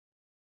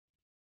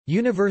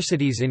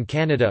Universities in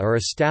Canada are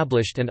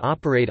established and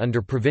operate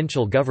under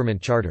provincial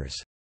government charters.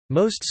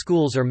 Most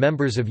schools are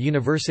members of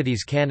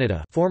Universities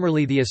Canada,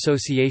 formerly the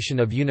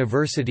Association of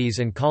Universities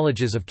and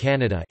Colleges of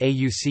Canada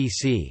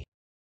 (AUCC).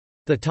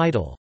 The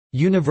title,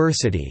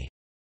 "university",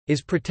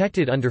 is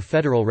protected under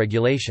federal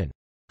regulation.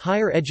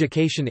 Higher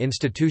education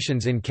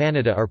institutions in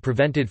Canada are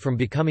prevented from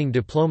becoming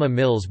diploma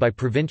mills by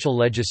provincial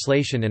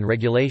legislation and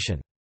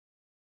regulation.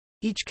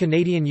 Each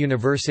Canadian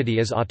university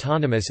is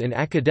autonomous in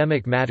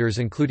academic matters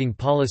including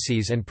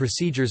policies and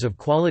procedures of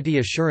quality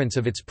assurance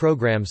of its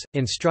programs,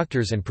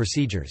 instructors and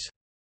procedures.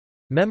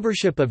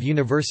 Membership of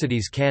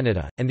Universities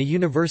Canada, and the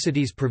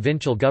university's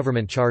provincial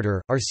government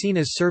charter, are seen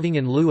as serving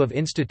in lieu of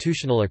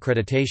institutional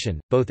accreditation,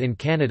 both in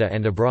Canada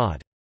and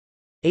abroad.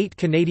 8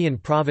 Canadian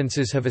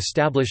provinces have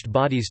established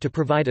bodies to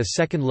provide a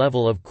second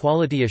level of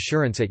quality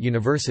assurance at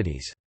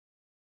universities.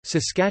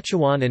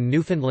 Saskatchewan and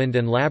Newfoundland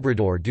and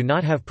Labrador do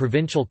not have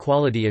provincial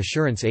quality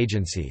assurance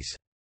agencies.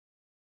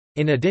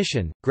 In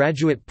addition,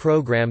 graduate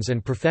programs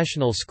and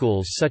professional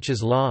schools such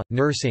as law,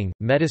 nursing,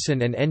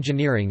 medicine and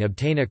engineering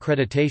obtain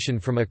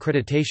accreditation from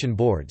accreditation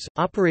boards,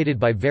 operated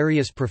by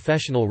various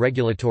professional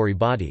regulatory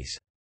bodies.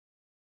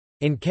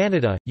 In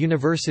Canada,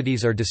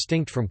 universities are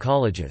distinct from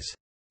colleges.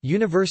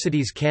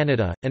 Universities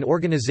Canada, an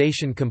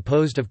organization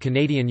composed of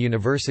Canadian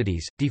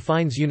universities,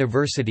 defines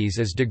universities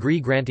as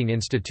degree-granting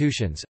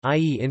institutions,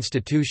 i.e.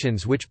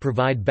 institutions which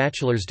provide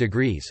bachelor's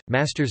degrees,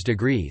 master's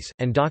degrees,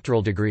 and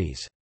doctoral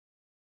degrees.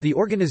 The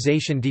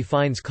organization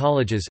defines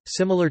colleges,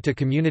 similar to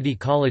community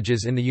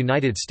colleges in the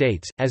United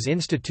States, as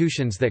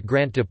institutions that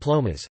grant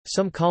diplomas.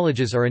 Some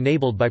colleges are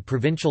enabled by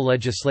provincial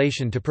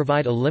legislation to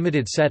provide a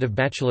limited set of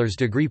bachelor's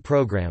degree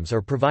programs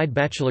or provide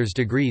bachelor's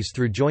degrees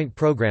through joint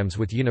programs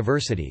with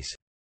universities.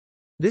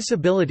 This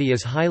ability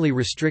is highly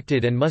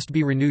restricted and must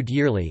be renewed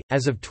yearly.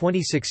 As of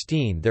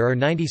 2016, there are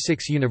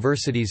 96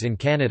 universities in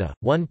Canada,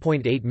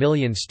 1.8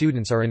 million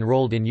students are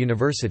enrolled in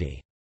university.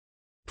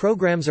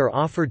 Programs are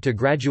offered to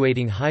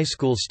graduating high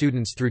school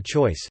students through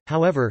choice,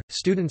 however,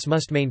 students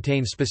must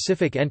maintain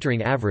specific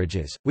entering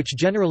averages, which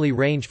generally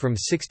range from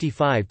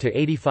 65 to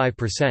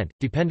 85%,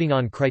 depending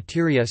on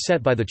criteria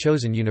set by the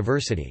chosen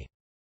university.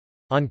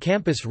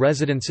 On-campus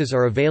residences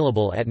are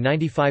available at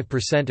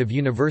 95% of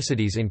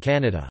universities in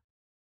Canada.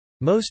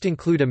 Most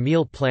include a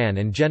meal plan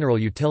and general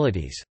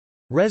utilities.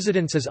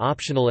 Residence is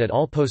optional at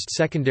all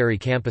post-secondary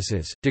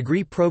campuses.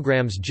 Degree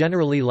programs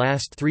generally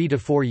last 3 to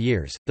 4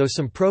 years, though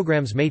some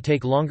programs may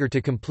take longer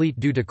to complete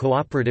due to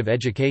cooperative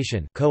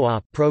education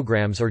 (co-op)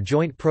 programs or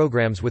joint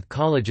programs with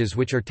colleges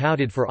which are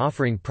touted for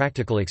offering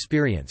practical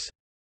experience.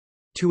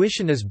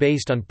 Tuition is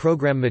based on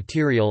program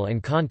material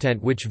and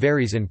content which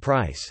varies in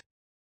price.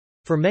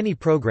 For many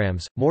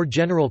programs, more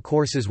general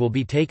courses will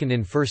be taken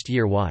in first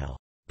year while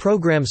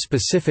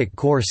program-specific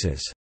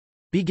courses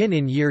begin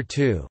in year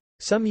 2.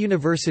 Some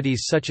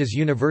universities such as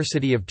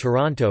University of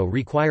Toronto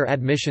require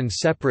admission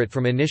separate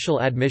from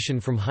initial admission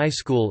from high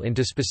school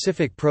into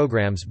specific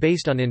programs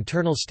based on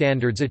internal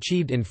standards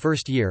achieved in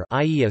first year,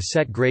 i.e. a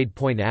set grade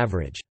point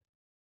average.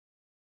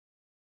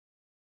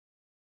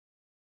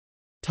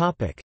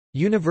 Topic: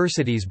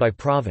 Universities by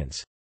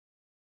province.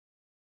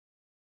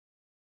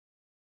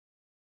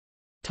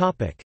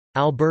 Topic: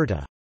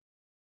 Alberta.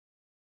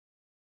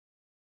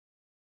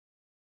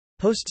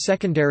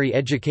 Post-secondary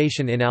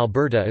education in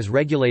Alberta is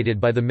regulated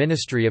by the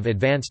Ministry of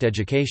Advanced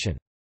Education.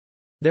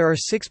 There are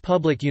 6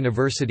 public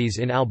universities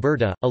in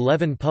Alberta,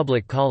 11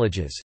 public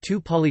colleges,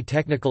 2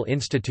 polytechnical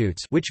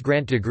institutes which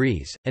grant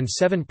degrees, and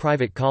 7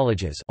 private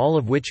colleges, all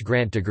of which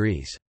grant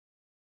degrees.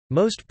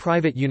 Most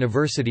private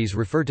universities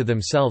refer to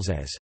themselves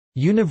as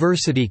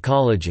university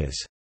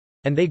colleges,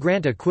 and they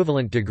grant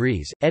equivalent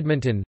degrees.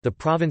 Edmonton, the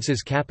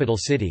province's capital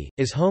city,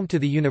 is home to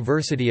the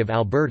University of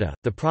Alberta,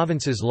 the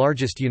province's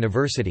largest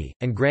university,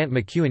 and Grant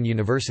MacEwan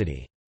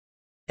University.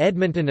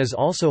 Edmonton is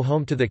also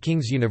home to the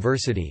King's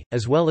University,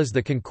 as well as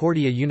the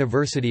Concordia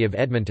University of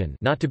Edmonton,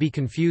 not to be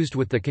confused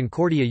with the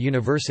Concordia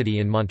University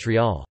in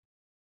Montreal.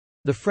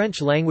 The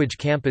French-language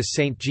campus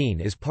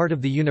Saint-Jean is part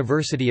of the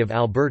University of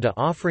Alberta,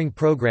 offering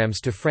programs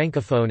to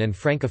francophone and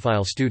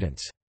francophile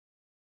students.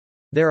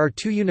 There are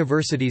 2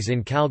 universities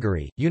in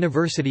Calgary,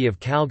 University of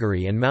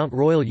Calgary and Mount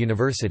Royal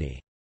University.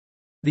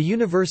 The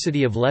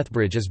University of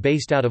Lethbridge is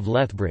based out of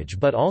Lethbridge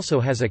but also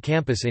has a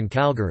campus in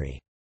Calgary.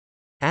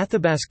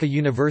 Athabasca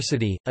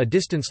University, a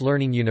distance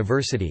learning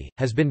university,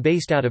 has been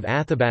based out of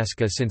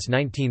Athabasca since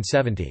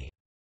 1970.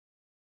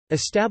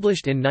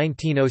 Established in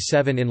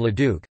 1907 in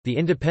Leduc, the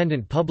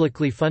independent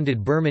publicly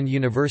funded Burman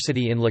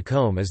University in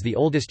Lacombe is the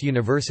oldest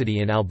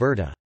university in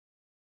Alberta.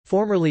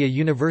 Formerly a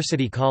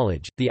university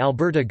college, the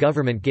Alberta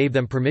government gave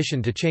them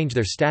permission to change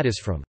their status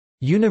from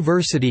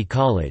 «university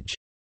college»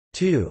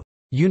 to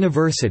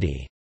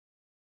 «university».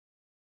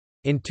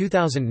 In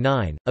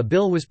 2009, a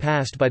bill was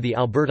passed by the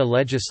Alberta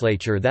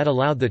legislature that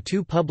allowed the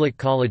 2 public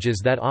colleges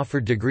that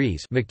offered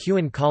degrees,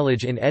 MacEwan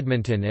College in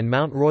Edmonton and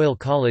Mount Royal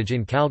College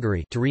in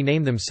Calgary, to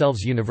rename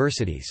themselves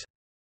universities.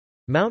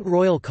 Mount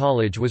Royal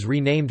College was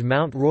renamed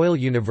Mount Royal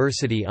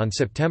University on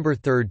September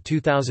 3,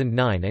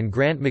 2009, and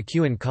Grant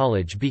MacEwan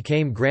College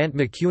became Grant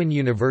MacEwan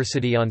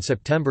University on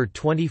September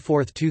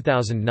 24,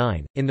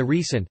 2009. In the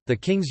recent, the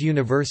King's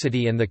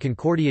University and the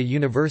Concordia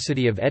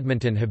University of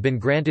Edmonton have been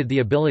granted the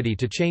ability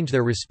to change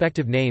their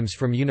respective names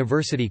from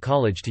University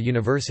College to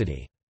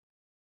University.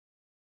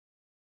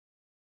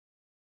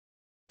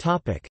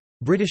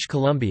 British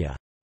Columbia.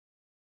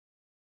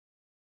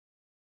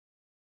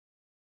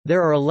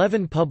 There are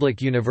 11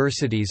 public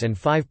universities and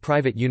 5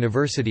 private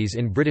universities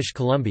in British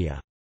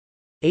Columbia.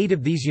 8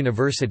 of these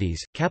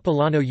universities,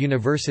 Capilano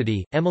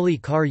University, Emily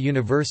Carr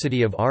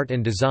University of Art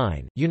and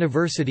Design,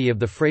 University of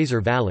the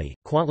Fraser Valley,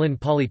 Kwantlen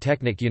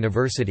Polytechnic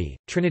University,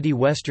 Trinity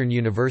Western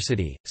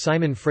University,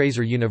 Simon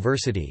Fraser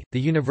University, the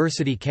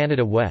University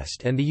Canada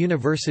West and the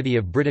University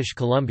of British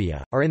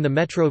Columbia, are in the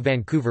Metro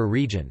Vancouver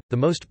region, the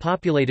most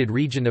populated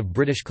region of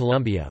British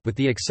Columbia with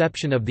the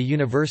exception of the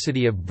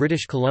University of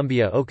British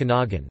Columbia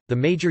Okanagan, the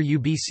major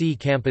UBC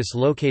campus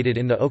located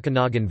in the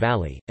Okanagan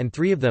Valley, and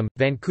 3 of them,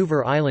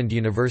 Vancouver Island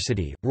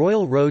University,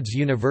 Royal Roads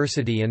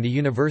University and the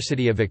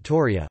University of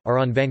Victoria, are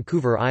on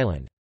Vancouver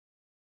Island.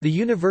 The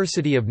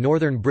University of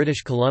Northern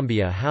British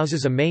Columbia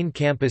houses a main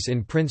campus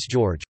in Prince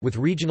George, with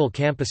regional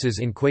campuses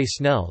in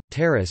Quesnel,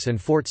 Terrace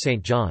and Fort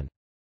St. John.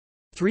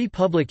 3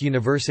 public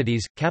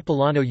universities,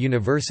 Capilano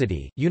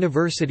University,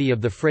 University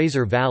of the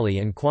Fraser Valley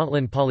and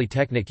Kwantlen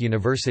Polytechnic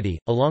University,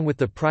 along with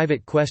the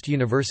private Quest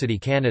University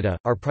Canada,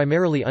 are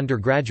primarily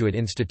undergraduate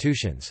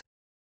institutions.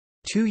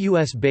 2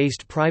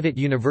 U.S.-based private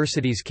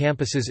universities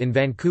campuses in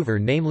Vancouver,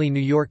 namely New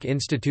York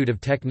Institute of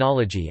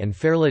Technology and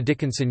Fairleigh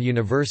Dickinson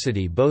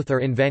University, both are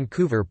in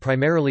Vancouver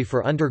primarily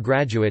for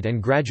undergraduate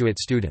and graduate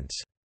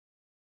students.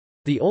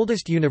 The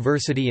oldest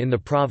university in the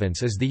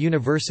province is the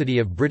University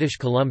of British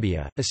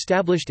Columbia,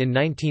 established in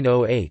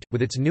 1908,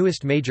 with its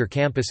newest major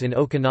campus in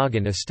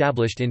Okanagan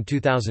established in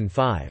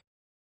 2005.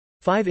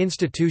 5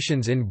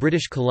 institutions in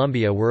British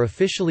Columbia were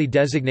officially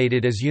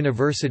designated as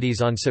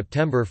universities on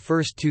September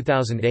 1,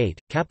 2008,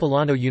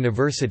 Capilano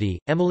University,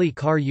 Emily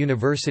Carr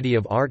University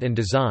of Art and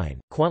Design,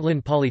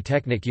 Kwantlen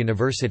Polytechnic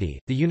University,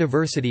 the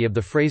University of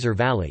the Fraser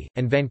Valley,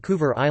 and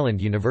Vancouver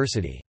Island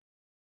University.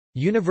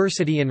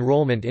 University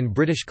enrollment in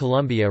British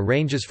Columbia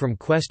ranges from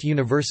Quest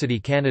University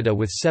Canada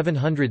with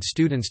 700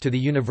 students to the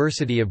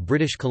University of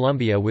British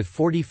Columbia with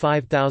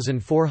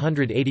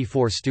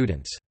 45,484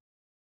 students.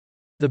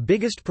 The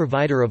biggest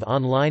provider of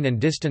online and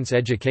distance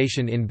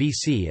education in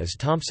BC is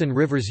Thompson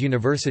Rivers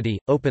University,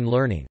 Open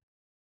Learning.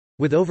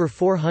 With over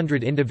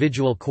 400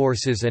 individual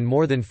courses and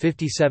more than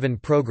 57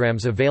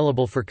 programs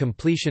available for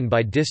completion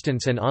by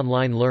distance and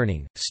online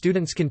learning,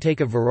 students can take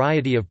a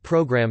variety of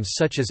programs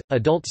such as,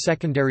 adult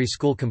secondary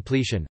school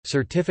completion,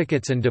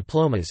 certificates and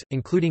diplomas,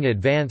 including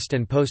advanced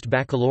and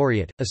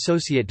post-baccalaureate,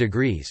 associate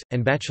degrees,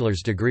 and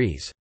bachelor's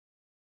degrees.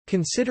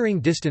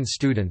 Considering distance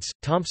students,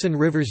 Thompson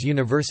Rivers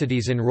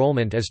University's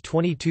enrollment is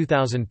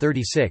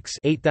 22,036,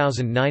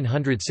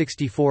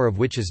 8,964 of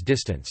which is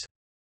distance.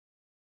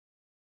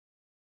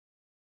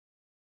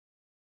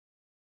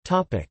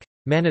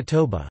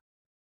 Manitoba.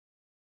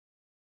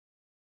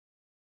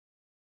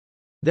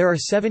 There are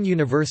 7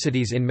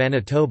 universities in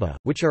Manitoba,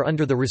 which are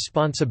under the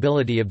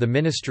responsibility of the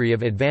Ministry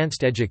of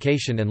Advanced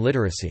Education and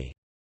Literacy.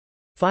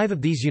 5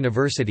 of these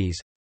universities,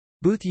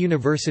 Booth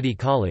University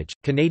College,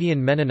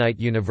 Canadian Mennonite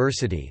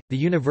University, the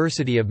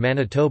University of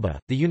Manitoba,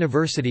 the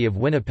University of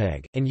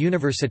Winnipeg, and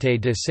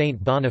Université de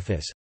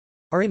Saint-Boniface,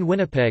 are in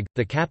Winnipeg,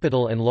 the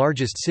capital and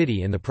largest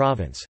city in the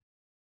province.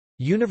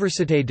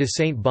 Université de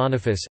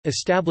Saint-Boniface,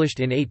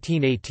 established in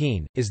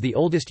 1818, is the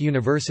oldest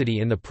university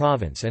in the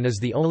province and is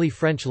the only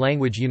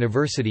French-language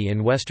university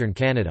in Western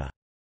Canada.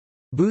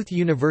 Booth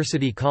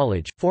University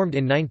College, formed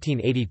in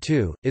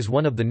 1982, is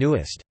one of the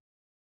newest.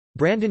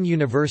 Brandon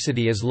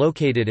University is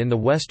located in the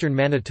western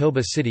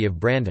Manitoba city of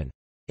Brandon.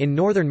 In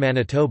northern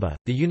Manitoba,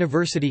 the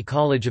University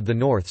College of the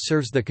North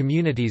serves the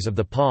communities of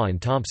the Pas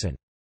and Thompson.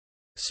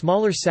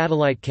 Smaller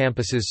satellite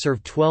campuses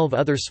serve 12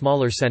 other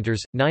smaller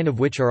centres, 9 of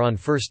which are on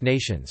First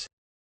Nations.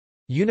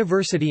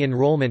 University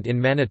enrollment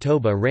in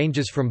Manitoba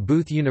ranges from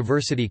Booth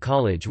University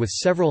College with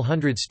several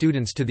hundred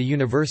students to the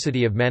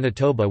University of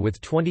Manitoba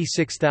with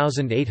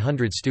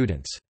 26,800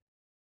 students.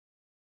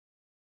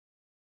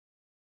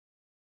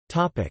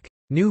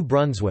 New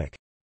Brunswick.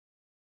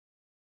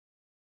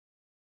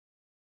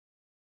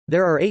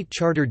 There are 8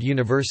 chartered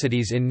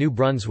universities in New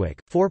Brunswick,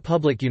 4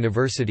 public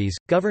universities,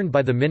 governed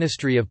by the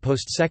Ministry of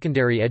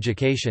Post-Secondary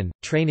Education,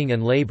 Training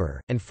and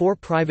Labour, and 4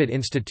 private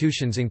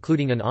institutions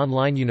including an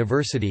online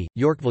university,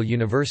 Yorkville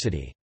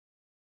University.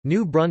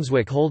 New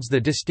Brunswick holds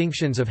the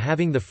distinctions of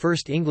having the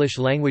first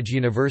English-language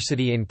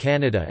university in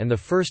Canada and the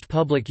first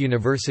public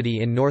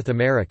university in North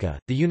America,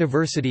 the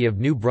University of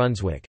New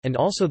Brunswick, and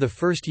also the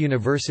first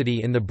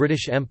university in the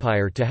British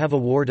Empire to have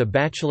award a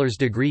bachelor's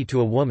degree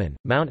to a woman,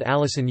 Mount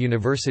Allison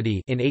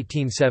University in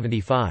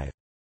 1875.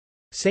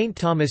 St.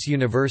 Thomas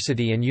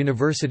University and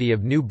University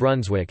of New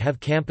Brunswick have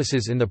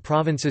campuses in the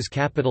province's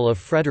capital of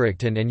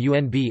Fredericton, and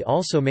UNB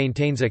also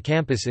maintains a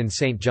campus in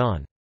St.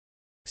 John.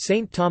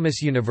 St.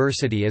 Thomas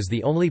University is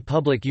the only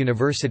public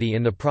university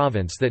in the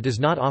province that does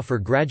not offer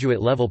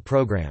graduate-level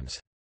programs.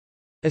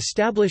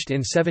 Established in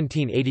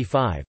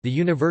 1785, the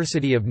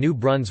University of New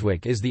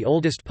Brunswick is the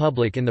oldest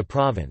public in the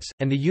province,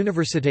 and the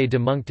Université de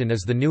Moncton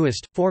is the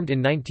newest, formed in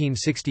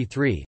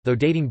 1963, though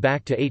dating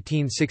back to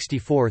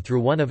 1864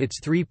 through one of its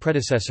three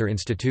predecessor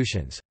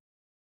institutions.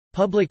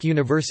 Public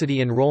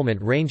university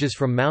enrollment ranges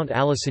from Mount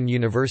Allison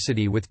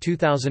University with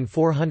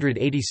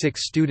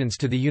 2,486 students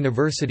to the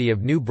University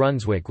of New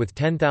Brunswick with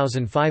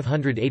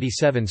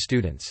 10,587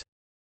 students.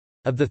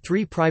 Of the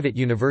three private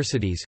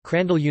universities,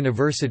 Crandall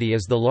University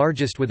is the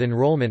largest with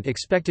enrollment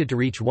expected to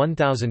reach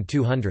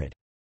 1,200.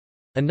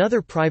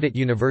 Another private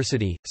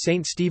university,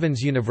 St.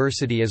 Stephen's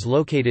University, is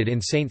located in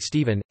St.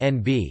 Stephen,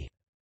 NB.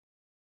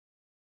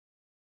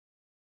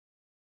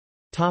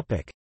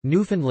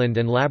 Newfoundland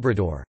and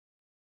Labrador.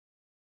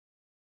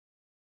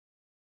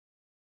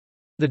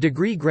 The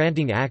Degree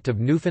Granting Act of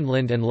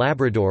Newfoundland and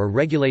Labrador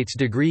regulates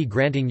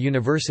degree-granting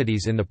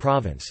universities in the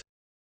province.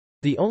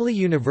 The only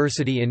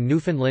university in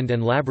Newfoundland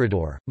and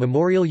Labrador,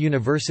 Memorial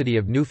University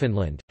of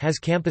Newfoundland, has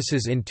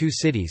campuses in two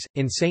cities,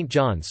 in St.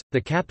 John's, the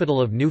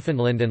capital of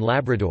Newfoundland and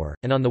Labrador,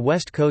 and on the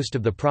west coast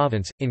of the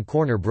province, in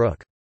Corner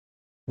Brook.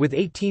 With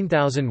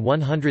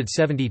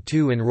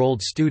 18,172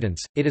 enrolled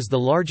students, it is the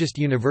largest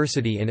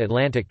university in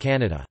Atlantic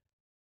Canada.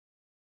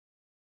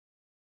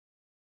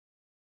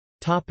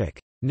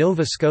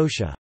 Nova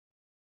Scotia.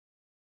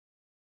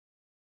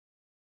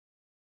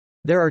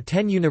 There are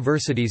 10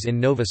 universities in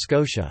Nova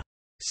Scotia.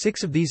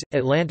 6 of these,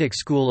 Atlantic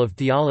School of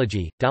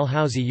Theology,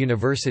 Dalhousie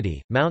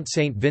University, Mount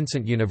St.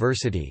 Vincent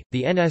University,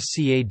 the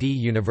NSCAD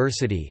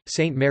University,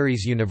 St.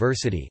 Mary's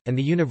University, and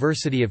the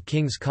University of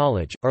King's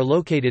College, are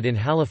located in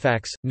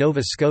Halifax,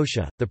 Nova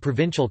Scotia, the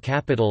provincial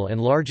capital and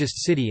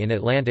largest city in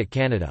Atlantic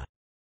Canada.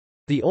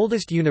 The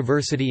oldest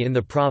university in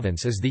the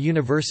province is the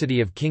University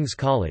of King's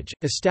College,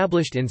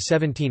 established in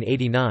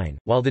 1789,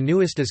 while the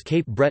newest is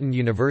Cape Breton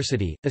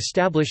University,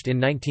 established in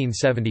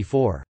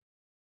 1974.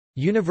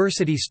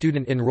 University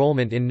student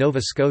enrollment in Nova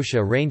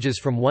Scotia ranges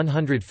from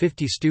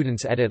 150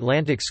 students at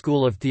Atlantic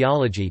School of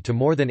Theology to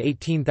more than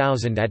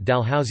 18,000 at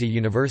Dalhousie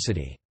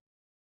University.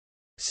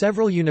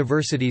 Several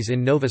universities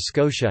in Nova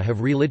Scotia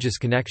have religious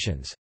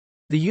connections.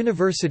 The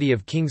University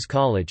of King's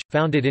College,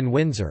 founded in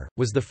Windsor,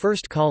 was the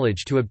first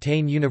college to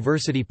obtain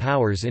university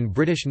powers in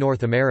British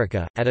North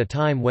America, at a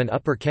time when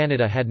Upper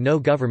Canada had no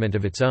government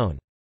of its own.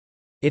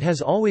 It has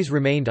always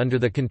remained under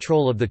the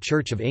control of the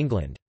Church of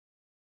England.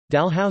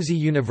 Dalhousie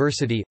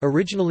University,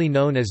 originally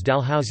known as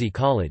Dalhousie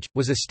College,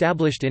 was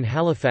established in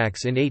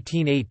Halifax in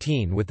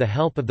 1818 with the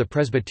help of the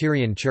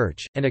Presbyterian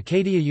Church, and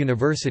Acadia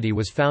University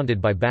was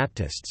founded by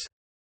Baptists.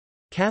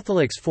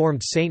 Catholics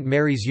formed St.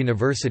 Mary's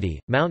University,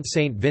 Mount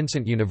St.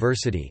 Vincent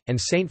University,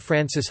 and St.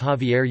 Francis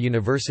Xavier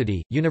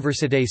University.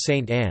 Université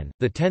Sainte-Anne,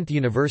 the 10th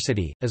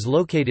university, is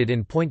located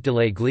in Pointe de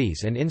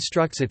l'Église and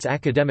instructs its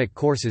academic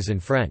courses in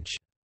French.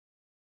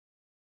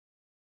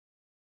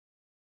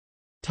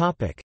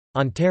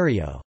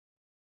 Ontario.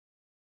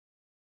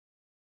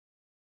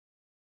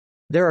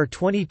 There are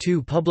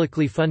 22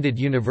 publicly funded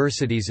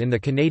universities in the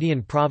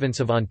Canadian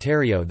province of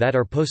Ontario that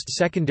are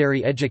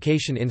post-secondary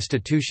education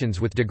institutions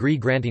with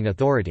degree-granting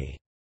authority.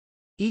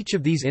 Each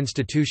of these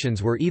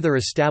institutions were either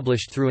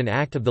established through an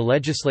act of the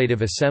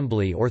Legislative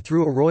Assembly or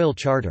through a royal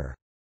charter.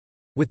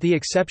 With the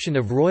exception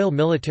of Royal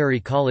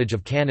Military College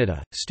of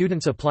Canada,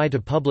 students apply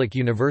to public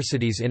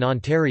universities in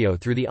Ontario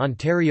through the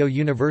Ontario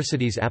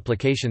Universities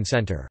Application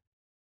Centre.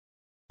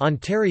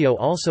 Ontario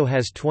also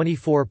has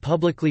 24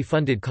 publicly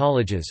funded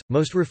colleges,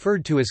 most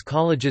referred to as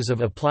Colleges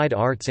of Applied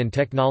Arts and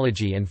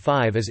Technology and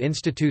 5 as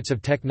Institutes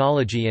of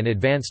Technology and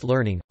Advanced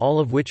Learning, all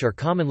of which are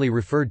commonly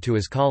referred to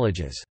as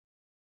colleges.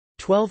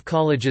 12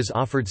 colleges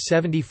offered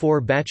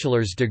 74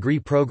 bachelor's degree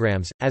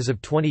programs, as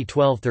of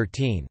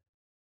 2012-13.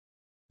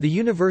 The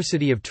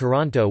University of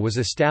Toronto was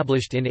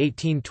established in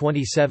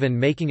 1827,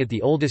 making it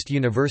the oldest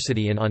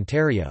university in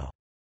Ontario.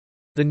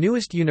 The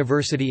newest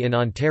university in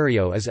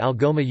Ontario is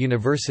Algoma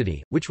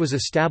University, which was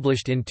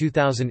established in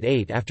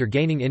 2008 after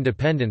gaining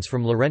independence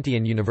from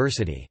Laurentian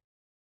University.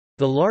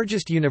 The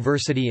largest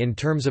university in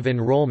terms of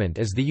enrollment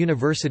is the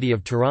University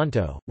of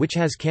Toronto, which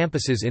has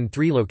campuses in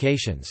 3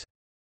 locations.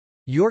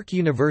 York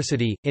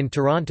University, in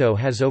Toronto,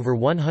 has over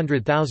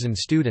 100,000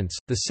 students,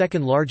 the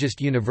second largest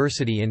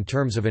university in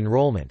terms of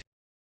enrollment.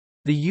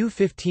 The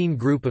U15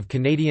 group of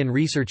Canadian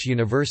research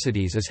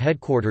universities is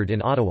headquartered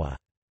in Ottawa.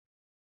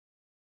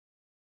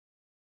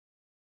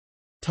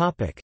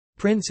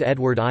 Prince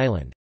Edward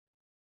Island.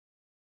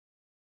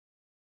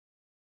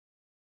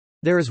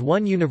 There is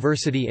one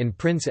university in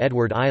Prince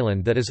Edward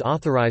Island that is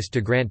authorized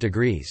to grant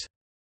degrees.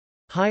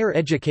 Higher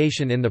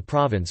education in the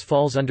province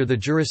falls under the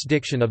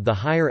jurisdiction of the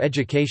Higher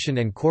Education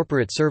and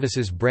Corporate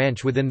Services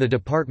branch within the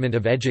Department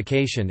of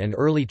Education and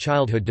Early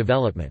Childhood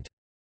Development.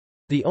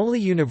 The only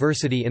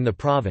university in the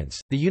province,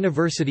 the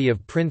University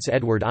of Prince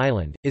Edward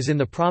Island, is in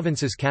the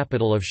province's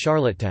capital of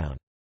Charlottetown.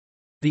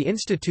 The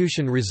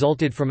institution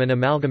resulted from an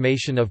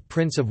amalgamation of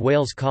Prince of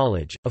Wales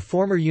College, a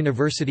former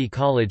university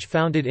college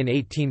founded in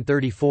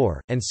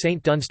 1834, and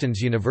St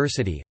Dunstan's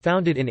University,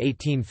 founded in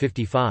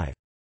 1855.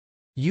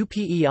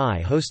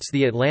 UPEI hosts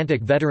the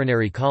Atlantic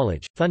Veterinary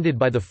College, funded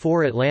by the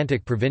 4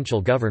 Atlantic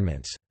provincial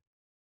governments.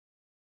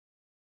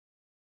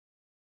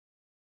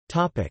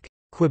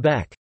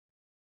 Quebec.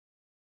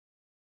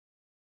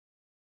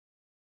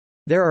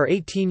 There are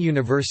 18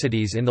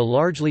 universities in the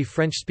largely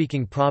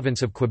French-speaking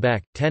province of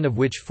Quebec, 10 of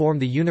which form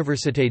the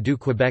Université du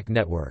Québec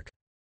network.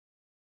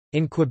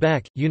 In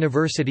Quebec,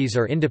 universities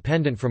are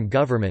independent from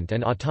government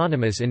and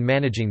autonomous in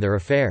managing their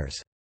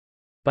affairs.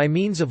 By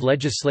means of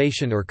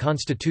legislation or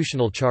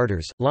constitutional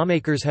charters,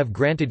 lawmakers have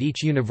granted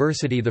each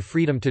university the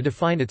freedom to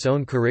define its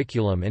own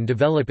curriculum and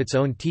develop its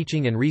own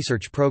teaching and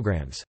research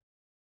programs.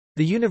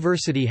 The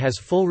university has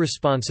full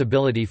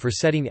responsibility for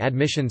setting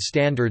admission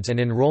standards and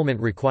enrollment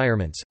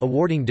requirements,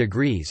 awarding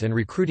degrees and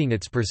recruiting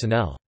its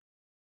personnel.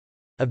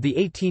 Of the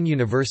 18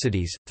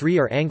 universities, 3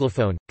 are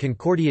Anglophone: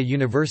 Concordia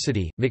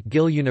University,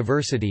 McGill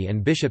University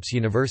and Bishop's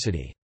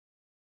University.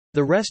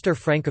 The rest are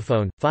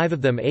francophone, 5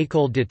 of them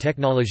École de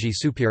technologie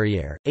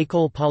supérieure,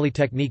 École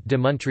polytechnique de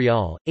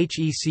Montréal,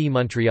 HEC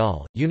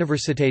Montréal,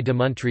 Université de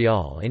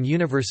Montréal and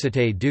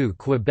Université du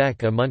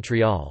Québec à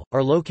Montréal,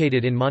 are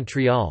located in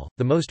Montréal,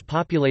 the most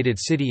populated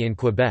city in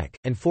Quebec,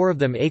 and 4 of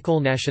them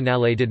École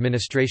nationale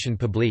d'administration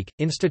publique,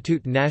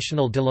 Institut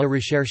national de la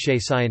recherche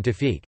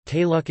scientifique,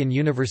 TÉLUQ and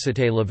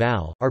Université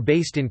Laval, are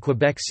based in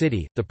Quebec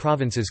City, the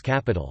province's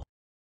capital.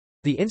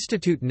 The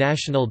Institut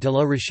national de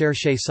la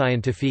recherche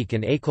scientifique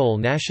and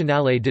École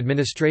nationale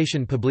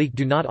d'administration publique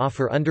do not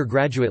offer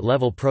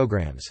undergraduate-level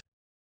programs.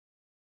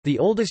 The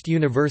oldest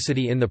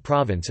university in the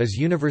province is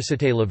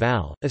Université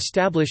Laval,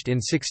 established in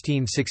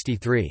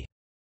 1663.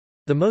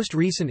 The most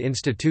recent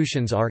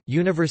institutions are,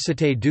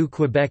 Université du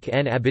Québec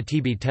en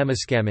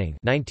Abitibi-Témiscamingue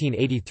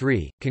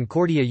 1983,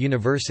 Concordia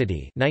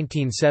University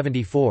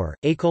 1974,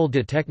 École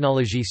de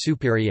technologie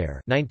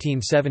supérieure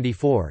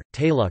 1974,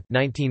 TÉLUQ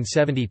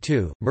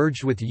 1972,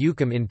 merged with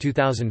UQAM in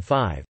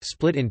 2005,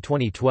 split in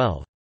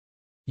 2012.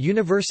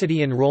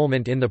 University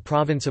enrollment in the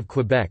province of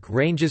Quebec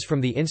ranges from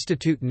the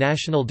Institut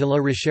national de la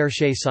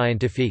recherche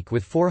scientifique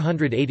with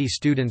 480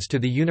 students to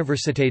the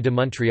Université de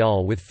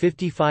Montréal with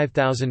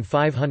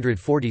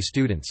 55,540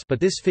 students,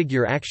 but this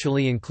figure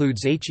actually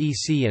includes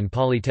HEC and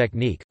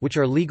Polytechnique, which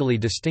are legally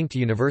distinct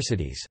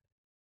universities.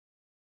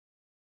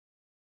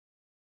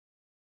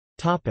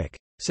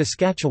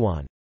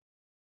 Saskatchewan.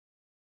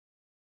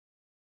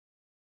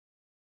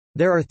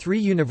 There are 3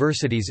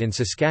 universities in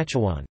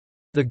Saskatchewan.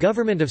 The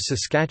Government of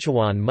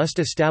Saskatchewan must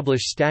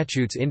establish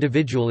statutes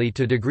individually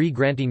to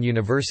degree-granting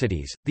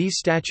universities. These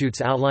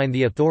statutes outline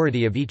the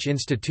authority of each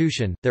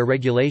institution, their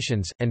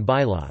regulations, and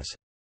bylaws.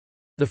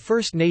 The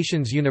First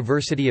Nations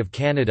University of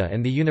Canada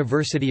and the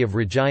University of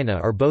Regina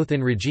are both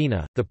in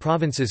Regina, the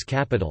province's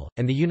capital,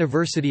 and the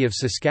University of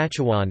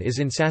Saskatchewan is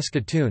in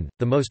Saskatoon,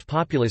 the most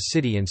populous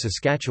city in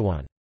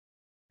Saskatchewan.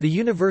 The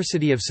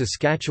University of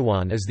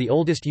Saskatchewan is the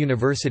oldest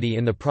university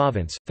in the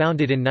province,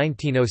 founded in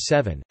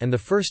 1907, and the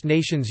First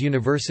Nations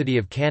University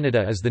of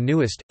Canada is the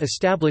newest,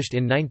 established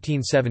in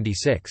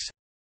 1976.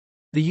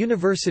 The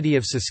University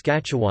of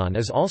Saskatchewan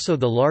is also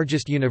the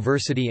largest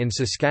university in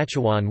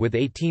Saskatchewan with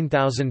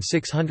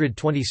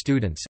 18,620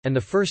 students, and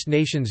the First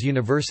Nations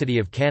University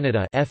of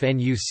Canada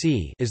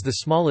 (FNUC) is the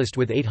smallest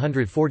with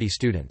 840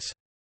 students.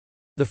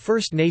 The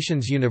First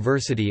Nations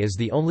University is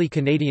the only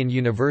Canadian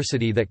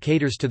university that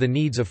caters to the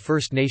needs of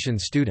First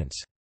Nations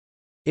students.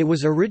 It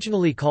was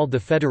originally called the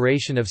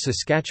Federation of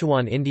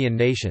Saskatchewan Indian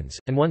Nations,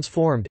 and once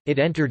formed, it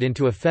entered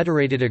into a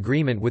federated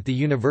agreement with the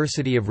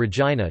University of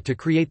Regina to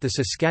create the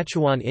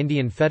Saskatchewan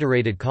Indian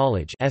Federated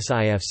College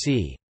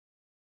 (SIFC).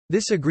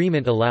 This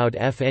agreement allowed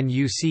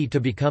FNUC to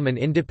become an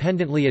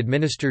independently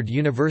administered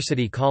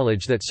university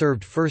college that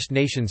served First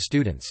Nations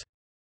students.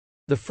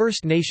 The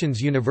First Nations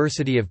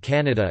University of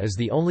Canada is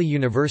the only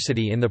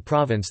university in the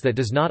province that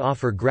does not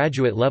offer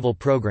graduate-level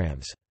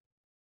programs.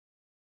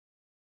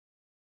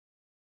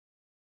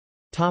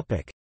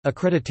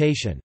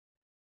 Accreditation.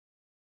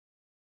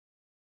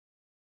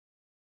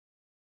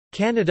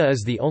 Canada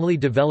is the only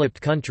developed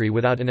country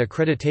without an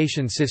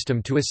accreditation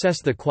system to assess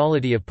the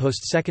quality of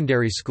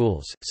post-secondary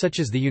schools, such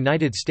as the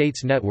United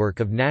States network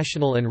of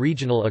national and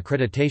regional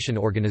accreditation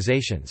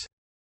organizations.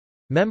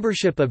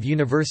 Membership of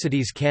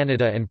Universities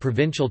Canada and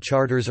provincial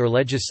charters or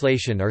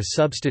legislation are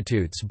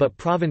substitutes, but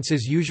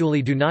provinces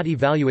usually do not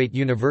evaluate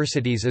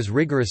universities as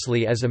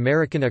rigorously as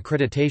American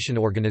accreditation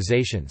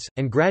organizations,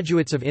 and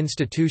graduates of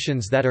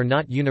institutions that are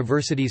not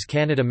Universities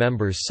Canada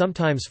members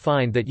sometimes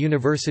find that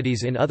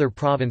universities in other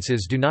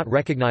provinces do not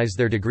recognize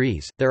their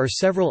degrees. There are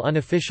several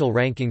unofficial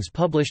rankings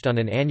published on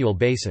an annual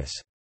basis.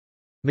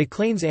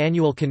 Maclean's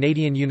annual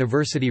Canadian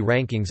University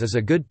Rankings is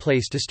a good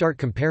place to start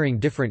comparing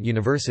different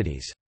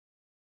universities.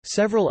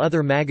 Several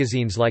other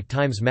magazines like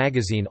Times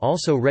Magazine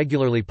also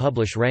regularly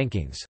publish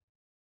rankings.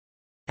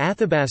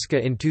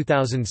 Athabasca in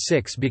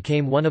 2006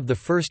 became one of the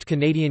first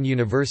Canadian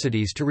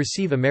universities to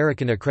receive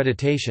American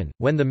accreditation,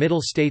 when the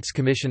Middle States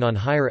Commission on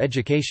Higher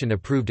Education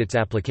approved its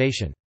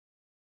application.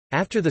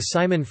 After the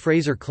Simon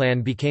Fraser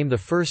clan became the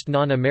first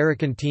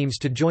non-American teams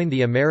to join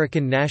the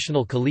American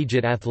National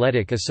Collegiate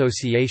Athletic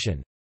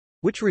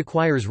Association—which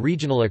requires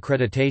regional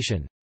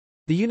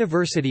accreditation—the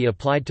university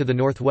applied to the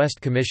Northwest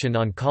Commission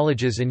on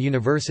Colleges and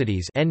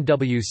Universities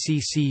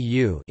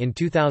 (NWCCU) in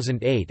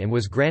 2008 and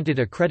was granted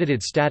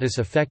accredited status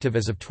effective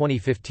as of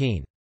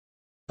 2015.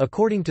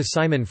 According to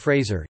Simon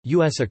Fraser,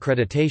 U.S.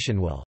 accreditation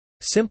will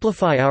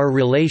simplify our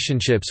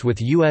relationships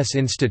with U.S.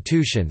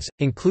 institutions,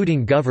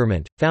 including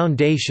government,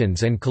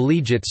 foundations and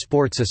collegiate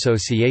sports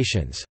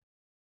associations,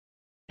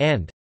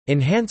 and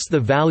enhance the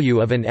value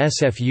of an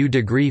SFU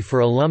degree for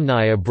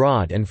alumni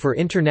abroad and for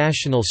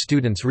international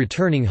students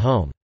returning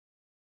home."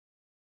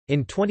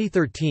 In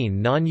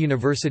 2013,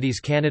 Non-Universities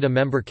Canada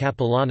member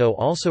Capilano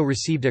also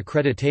received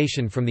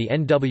accreditation from the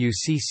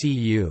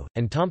NWCCU,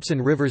 and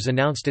Thompson Rivers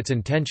announced its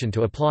intention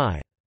to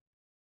apply.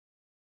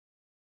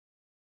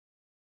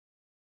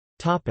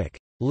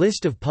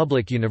 List of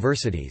public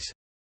universities.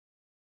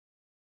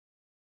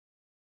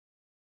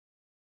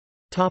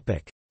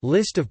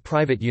 List of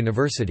private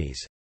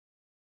universities.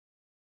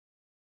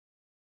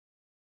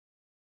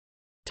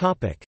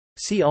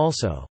 See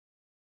also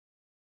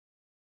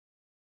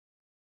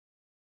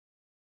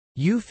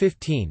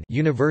U15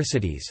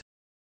 universities.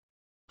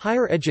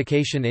 Higher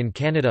education in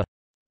Canada.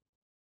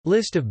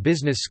 List of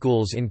business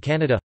schools in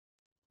Canada.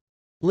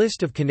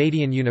 List of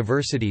Canadian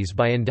universities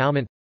by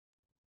endowment.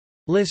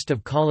 List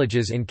of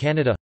colleges in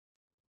Canada.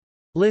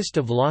 List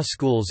of law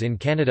schools in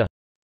Canada.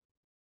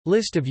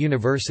 List of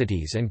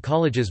universities and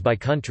colleges by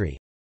country.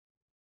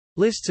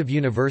 Lists of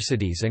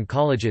universities and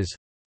colleges.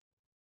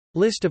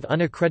 List of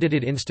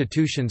unaccredited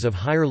institutions of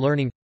higher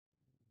learning.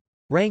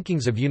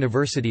 Rankings of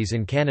universities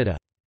in Canada.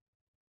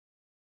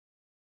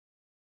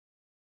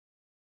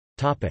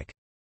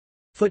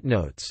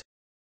 Footnotes.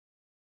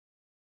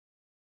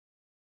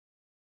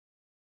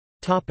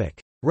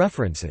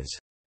 References.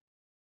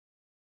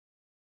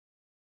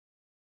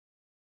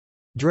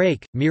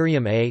 Drake,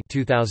 Miriam A.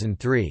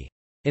 2003.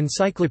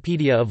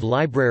 Encyclopedia of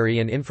Library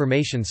and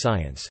Information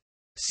Science.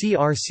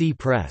 CRC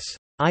Press.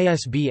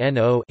 ISBN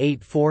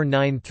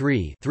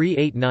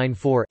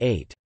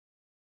 0-8493-3894-8.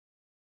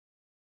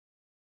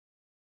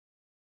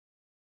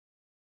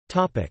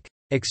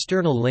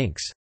 External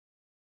links.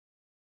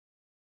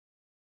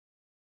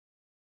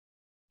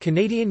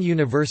 Canadian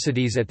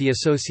universities at the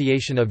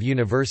Association of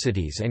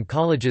Universities and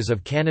Colleges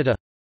of Canada.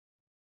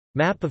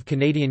 Map of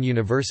Canadian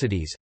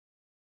universities.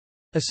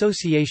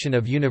 Association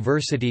of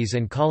Universities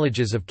and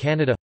Colleges of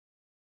Canada.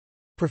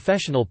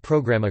 Professional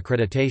Program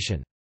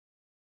Accreditation.